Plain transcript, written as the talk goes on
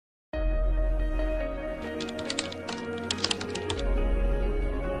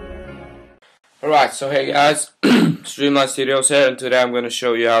Alright, so hey guys, Streamline Studios here, and today I'm going to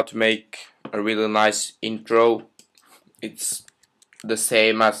show you how to make a really nice intro. It's the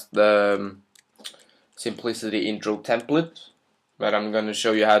same as the Simplicity intro template, but I'm going to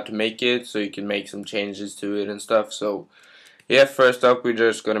show you how to make it so you can make some changes to it and stuff. So yeah, first up we're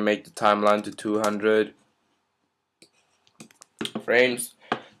just going to make the timeline to 200 frames.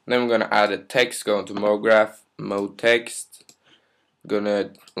 Then we're going to add a text, go into MoGraph, Mode Text. Gonna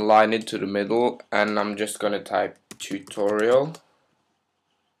line it to the middle, and I'm just gonna type tutorial.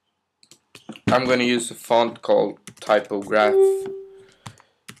 I'm gonna use a font called Typograph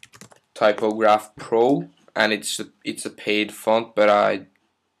Pro, and it's a paid font, but I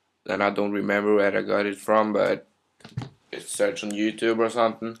don't remember where I got it from, but it's search on YouTube or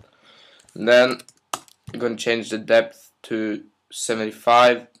something. And then I'm gonna change the depth to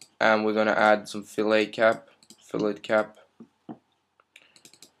 75, and we're gonna add some fillet cap.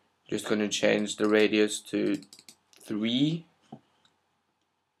 Just gonna change the radius to 3.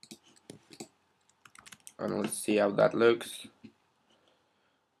 And let's see how that looks.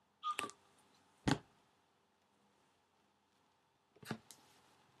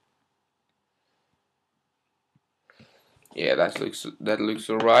 Yeah, that looks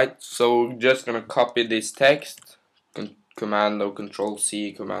alright. So we're just gonna copy this text, Command or Control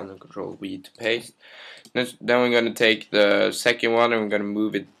C, Command or Control V to paste. Then we're gonna take the second one and we're gonna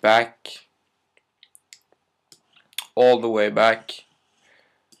move it back, all the way back.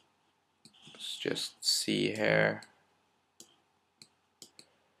 Let's just see here.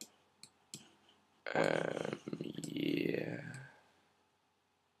 Yeah,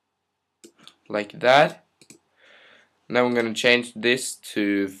 like that. Now I'm gonna change this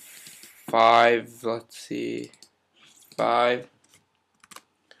to 5. Let's see, 5.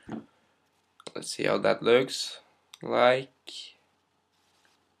 Let's see how that looks like.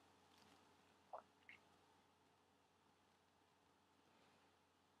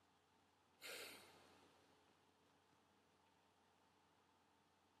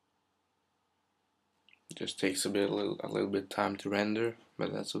 Just takes a little bit time to render,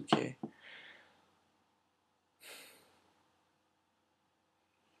 but that's okay.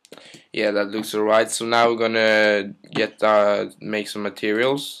 Yeah, that looks alright. So now we're gonna make some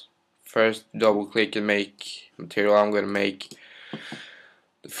materials. First, double click and make material. I'm gonna make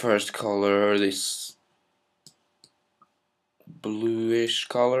the first color this bluish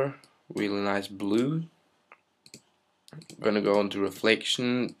color, really nice blue. I'm gonna go into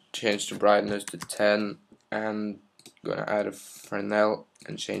reflection, change the brightness to 10, and gonna add a Fresnel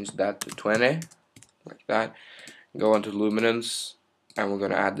and change that to 20, like that. Go into luminance, and we're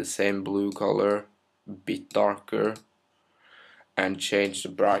gonna add the same blue color, a bit darker, and change the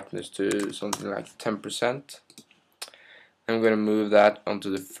brightness to something like 10%. I'm gonna move that onto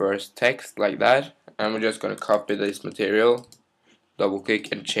the first text like that, and we're just gonna copy this material, double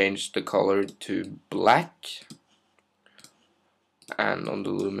click and change the color to black, and on the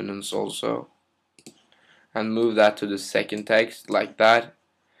luminance also, and move that to the second text like that,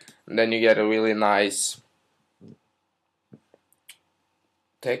 and then you get a really nice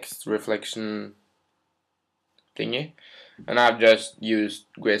text reflection thingy. And I've just used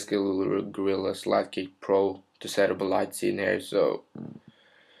Grayscale Gorilla Sidekick Pro to set up a light scene here, so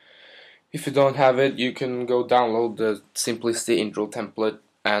if you don't have it, you can go download the Simplicity intro template,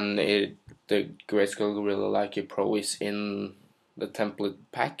 and the Grayscale Gorilla Sidekick Pro is in the template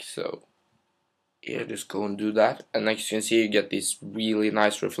pack, so yeah, just go and do that. And as you can see, you get this really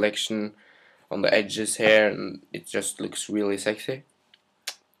nice reflection on the edges here, and it just looks really sexy.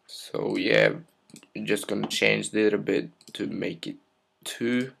 So yeah, I'm just gonna change it a bit to make it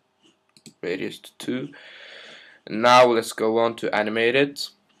 2, radius to 2. And now let's go on to animate it,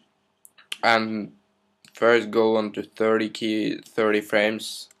 and first go on to 30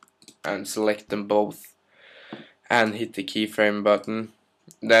 frames and select them both and hit the keyframe button.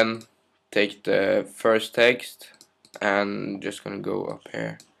 Then take the first text and just gonna go up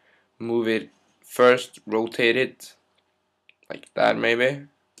here, move it first, rotate it like that maybe,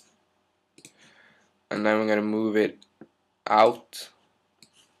 and then we're gonna move it out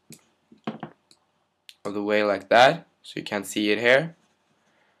of the way like that so you can't see it here.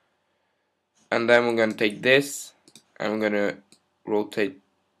 And then we're gonna take this and we're gonna rotate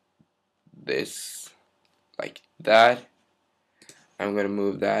this like that. I'm gonna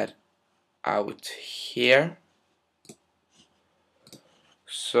move that out here.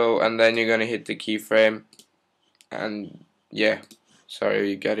 So, and then you're gonna hit the keyframe, and yeah, sorry,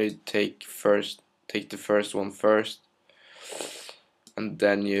 you gotta take the first one first, and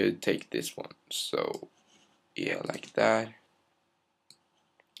then you take this one. So yeah, like that.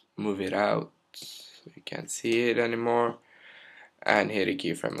 Move it out so you can't see it anymore, and hit a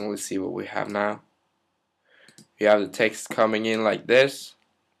keyframe, and let's see what we have now. We have the text coming in like this,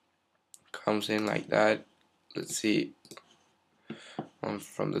 comes in like that. Let's see,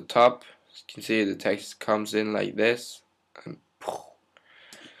 from the top, you can see the text comes in like this, and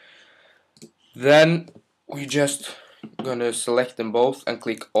then we just gonna select them both and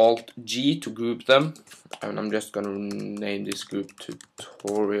click Alt G to group them, and I'm just gonna name this group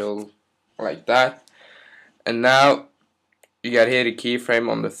tutorial like that. And now you gotta hit a keyframe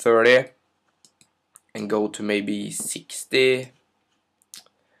on the 30 and go to maybe 60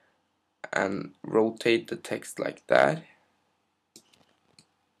 and rotate the text like that.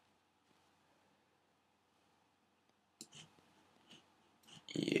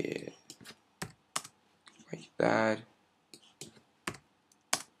 Yeah, like that.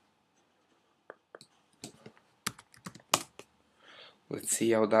 Let's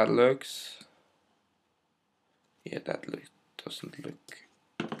see how that looks. Yeah, that doesn't look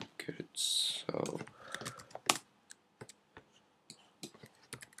good. So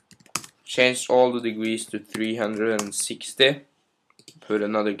change all the degrees to 360. Put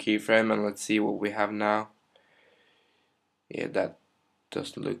another keyframe and let's see what we have now. Yeah, that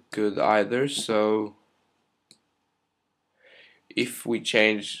doesn't look good either. So if we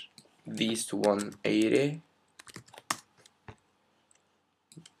change these to 180,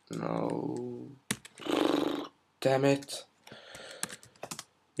 no, damn it.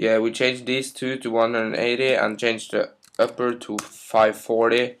 Yeah, we change these two to 180 and change the upper to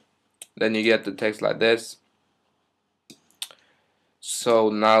 540. Then you get the text like this. So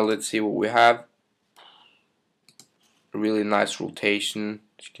now let's see what we have. A really nice rotation.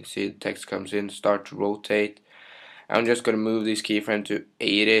 As you can see, the text comes in, start to rotate. I'm just gonna move this keyframe to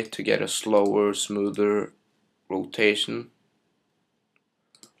 80 to get a slower, smoother rotation.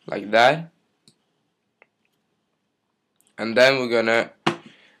 Like that. And then we're gonna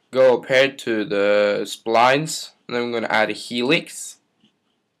go up here to the splines, and then we're gonna add a helix.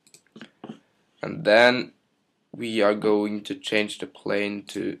 And then we are going to change the plane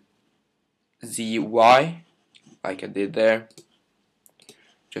to ZY, like I did there.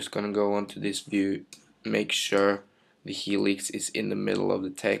 Just gonna go onto this view, make sure the helix is in the middle of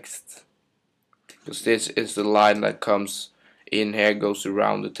the text, because this is the line that comes in here, goes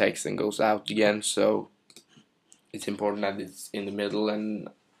around the text and goes out again, so it's important that it's in the middle and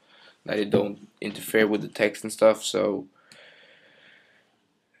that it don't interfere with the text and stuff. So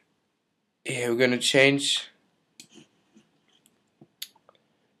yeah, we're gonna change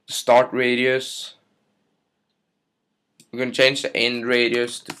the start radius. We're gonna change the end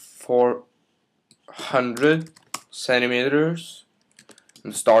radius to 400 centimeters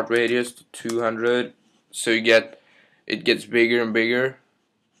and the start radius to 200. So it gets bigger and bigger.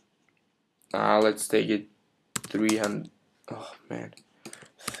 Let's take it 300. Oh man,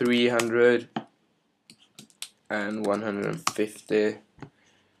 300 and 150.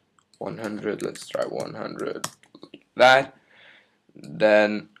 100. Let's try 100 like that.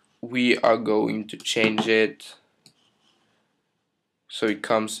 Then we are going to change it so it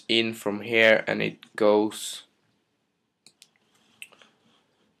comes in from here and it goes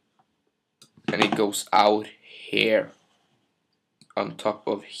out here on top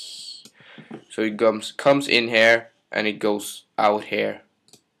of so it comes in here and it goes out here.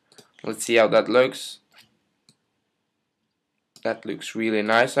 Let's see how that looks. That looks really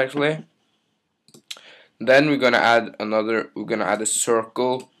nice actually. Then we're gonna add a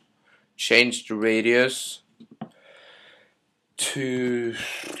circle, change the radius to,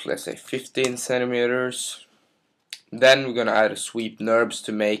 let's say, 15 centimeters. Then we're gonna add a sweep NURBS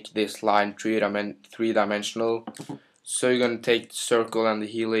to make this line three-dimensional. So you're gonna take the circle and the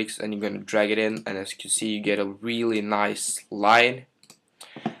helix and you're gonna drag it in, and as you can see, you get a really nice line.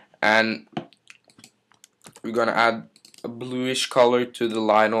 And we're gonna add a bluish color to the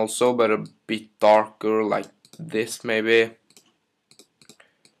line also, but a bit darker, like this maybe.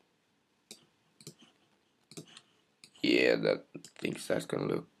 Yeah, that's gonna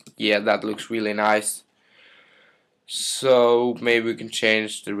look. Yeah, that looks really nice. So maybe we can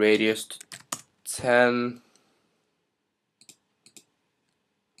change the radius to 10.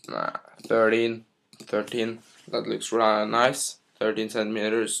 13. That looks really nice. 13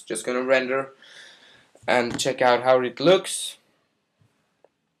 centimeters. Just gonna render and check out how it looks.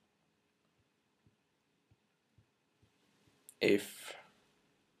 If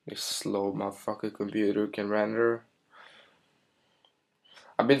this slow motherfucker computer can render.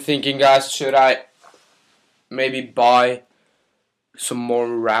 I've been thinking, guys, should I maybe buy some more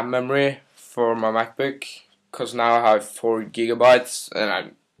RAM memory for my MacBook? Because now I have 4 gigabytes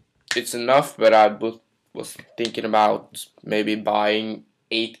and it's enough, but I was thinking about maybe buying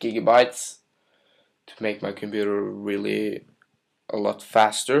 8 gigabytes to make my computer really a lot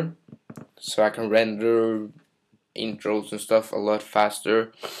faster, so I can render intros and stuff a lot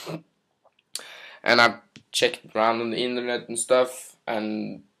faster. And I checked around on the internet and stuff,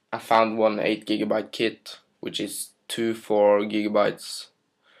 and I found one 8 gigabyte kit, which is two 4 gigabytes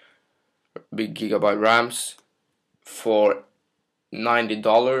big gigabyte RAMs for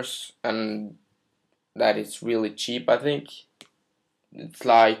 $90, and that is really cheap. I think it's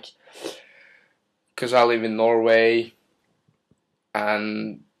like, because I live in Norway,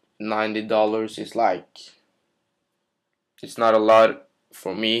 and $90 is like, it's not a lot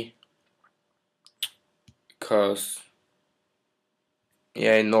for me, because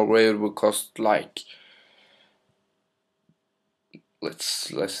yeah, in Norway it would cost like, let's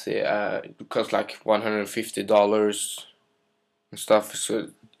say it would cost like $150 and stuff,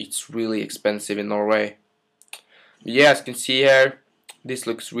 so it's really expensive in Norway. But yeah, as you can see here, this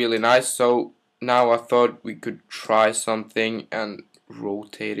looks really nice. So now I thought we could try something and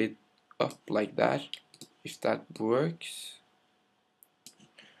rotate it up like that, if that works.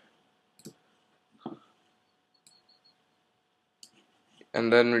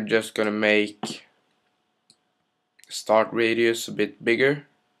 And then we're just gonna make start radius a bit bigger,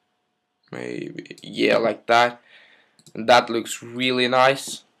 maybe, yeah, like that. And that looks really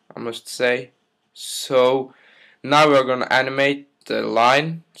nice, I must say. So now we're gonna animate the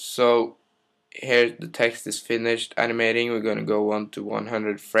line. So here the text is finished animating. We're gonna go on to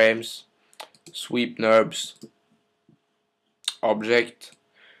 100 frames, sweep NURBS, object.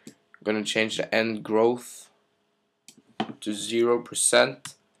 I'm gonna change the end growth to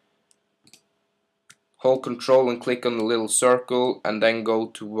 0%. Hold control and click on the little circle, and then go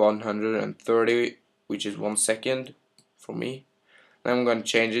to 130, which is 1 second for me. Then I'm going to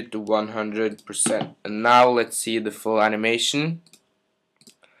change it to 100%. And now let's see the full animation.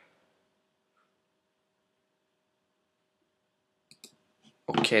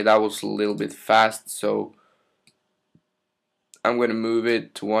 Okay, that was a little bit fast, so I'm going to move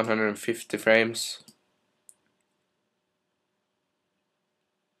it to 150 frames.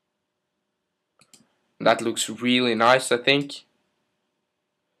 That looks really nice, I think.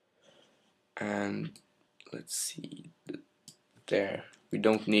 And let's see, there. We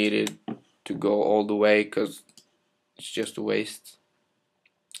don't need it to go all the way because it's just a waste.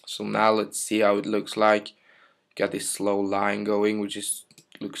 So now let's see how it looks like. Got this slow line going, which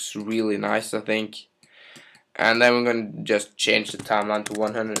looks really nice, I think. And then we're going to just change the timeline to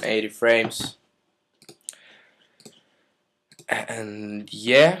 180 frames. And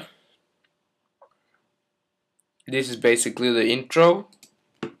yeah, this is basically the intro.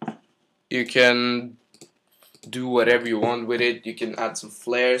 You can do whatever you want with it. You can add some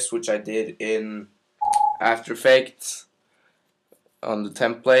flares, which I did in After Effects on the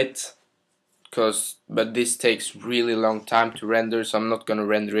template. But this takes really long time to render, so I'm not gonna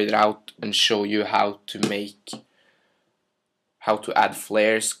render it out and show you how to add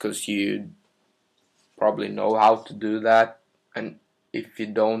flares, because you probably know how to do that, and if you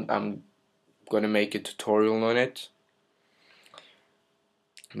don't, I'm gonna make a tutorial on it.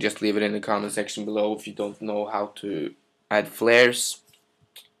 Just leave it in the comment section below if you don't know how to add flares.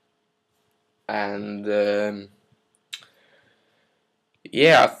 And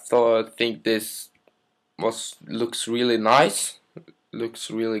yeah, I think this looks really nice.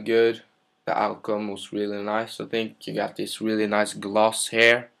 Looks really good. The outcome was really nice. I think you got this really nice gloss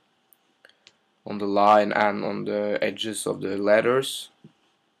here on the line and on the edges of the letters,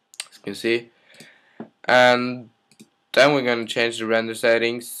 as you can see. And then we're going to change the render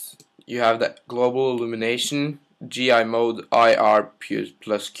settings. You have the global illumination, GI mode, IR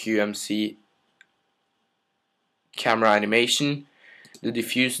plus QMC, camera animation, the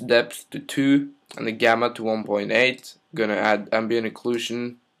diffuse depth to 2, and the gamma to 1.8. Gonna add ambient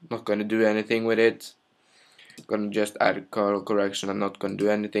occlusion, not gonna do anything with it. Gonna just add a color correction, I'm not gonna do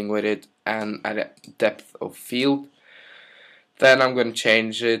anything with it, and add a depth of field. Then I'm gonna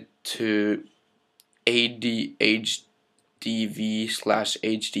change it to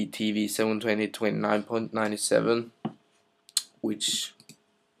ADHDV/HDTV 720 29.97, which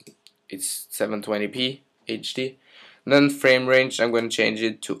is 720p HD. And then frame range, I'm going to change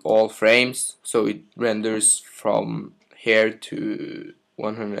it to all frames, so it renders from here to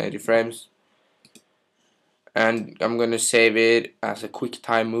 180 frames. And I'm going to save it as a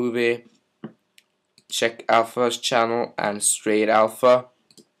QuickTime movie. Check Alpha's channel and Straight Alpha.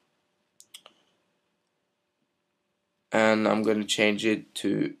 And I'm going to change it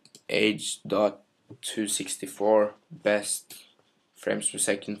to H.264 best frames per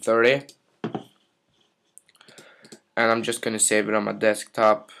second 30. And I'm just gonna save it on my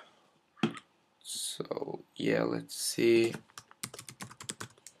desktop. So yeah, let's see.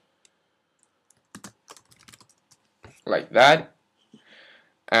 Like that.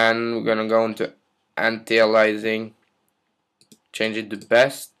 And we're gonna go into anti-aliasing, change it to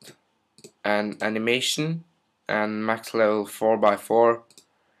best, and animation, and max level 4x4.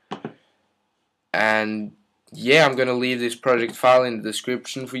 And yeah, I'm gonna leave this project file in the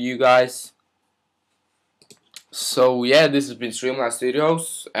description for you guys. So yeah, this has been Streamline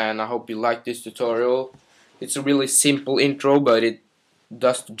Studios, and I hope you like this tutorial. It's a really simple intro, but it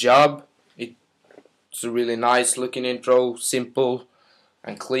does the job. It's a really nice looking intro, simple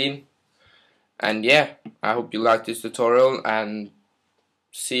and clean. And yeah, I hope you like this tutorial, and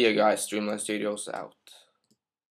see you guys. Streamline Studios out.